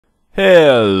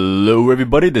Hello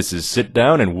everybody, this is Sit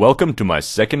Down and welcome to my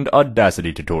second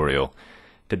Audacity tutorial.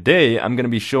 Today I'm going to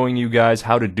be showing you guys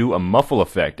how to do a muffle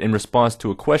effect in response to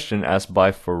a question asked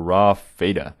by Farah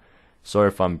Fada. Sorry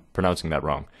if I'm pronouncing that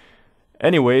wrong.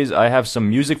 Anyways, I have some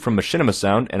music from Machinima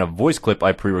Sound and a voice clip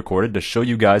I pre-recorded to show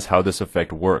you guys how this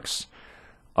effect works.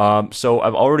 So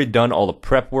I've already done all the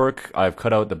prep work, I've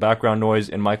cut out the background noise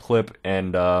in my clip,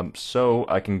 and so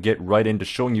I can get right into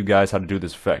showing you guys how to do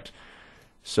this effect.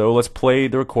 So let's play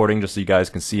the recording just so you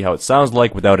guys can see how it sounds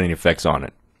like without any effects on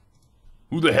it.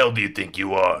 Who the hell do you think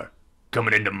you are?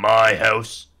 Coming into my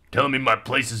house? Telling me my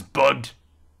place is bugged?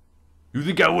 You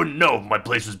think I wouldn't know if my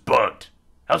place was bugged?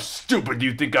 How stupid do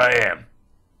you think I am?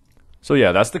 So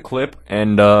yeah, that's the clip,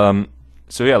 and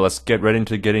so yeah, let's get right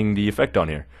into getting the effect on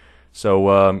here.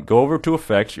 So go over to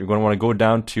Effect, you're going to want to go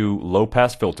down to Low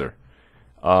Pass Filter.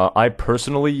 I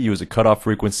personally use a cutoff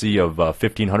frequency of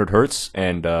 1500 Hertz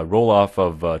and roll off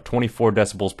of 24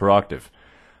 decibels per octave.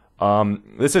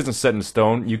 This isn't set in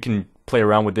stone. You can play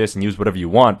around with this and use whatever you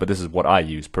want, but this is what I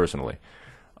use personally.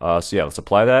 So yeah, let's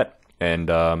apply that, and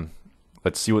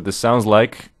let's see what this sounds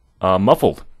like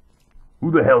muffled. Who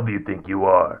the hell do you think you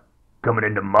are? Coming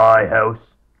into my house?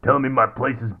 Telling me my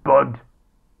place is bugged?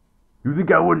 You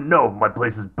think I wouldn't know if my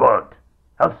place was bugged?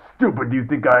 How stupid do you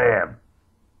think I am?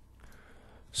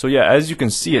 So yeah, as you can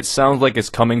see, it sounds like it's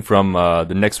coming from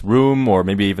the next room, or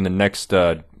maybe even the next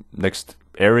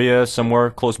area somewhere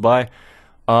close by.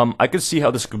 I could see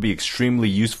how this could be extremely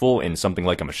useful in something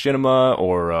like a machinima,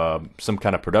 or some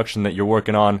kind of production that you're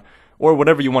working on, or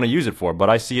whatever you want to use it for, but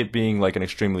I see it being like an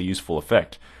extremely useful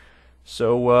effect.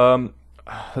 So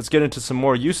let's get into some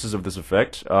more uses of this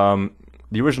effect. The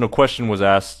original question was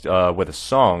asked with a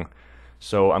song,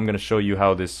 so I'm going to show you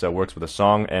how this works with a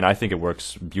song, and I think it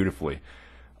works beautifully.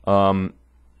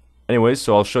 Anyways,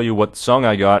 so I'll show you what song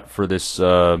I got for this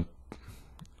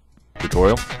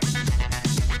tutorial.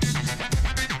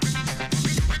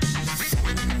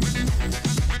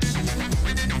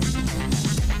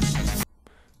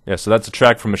 Yeah, so that's a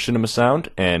track from Machinima Sound,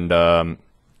 and I'm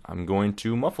going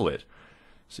to muffle it.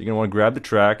 So you're going to want to grab the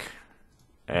track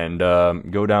and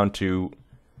go down to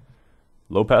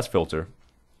Low Pass Filter,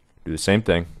 do the same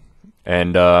thing,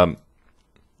 and I'll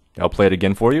play it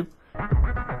again for you.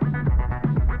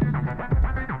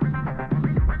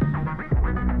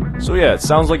 So yeah, it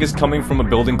sounds like it's coming from a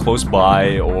building close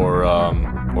by, or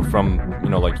from, you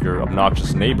know, like your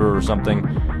obnoxious neighbor or something.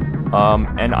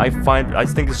 And I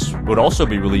think this would also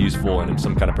be really useful in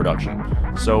some kind of production.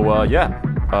 So yeah,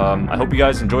 I hope you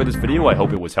guys enjoyed this video. I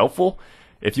hope it was helpful.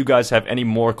 If you guys have any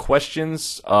more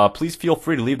questions, please feel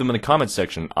free to leave them in the comments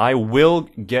section. I will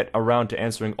get around to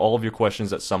answering all of your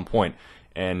questions at some point,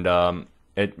 and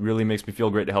it really makes me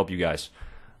feel great to help you guys.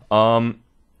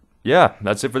 Yeah,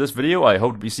 that's it for this video. I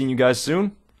hope to be seeing you guys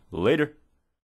soon. Later.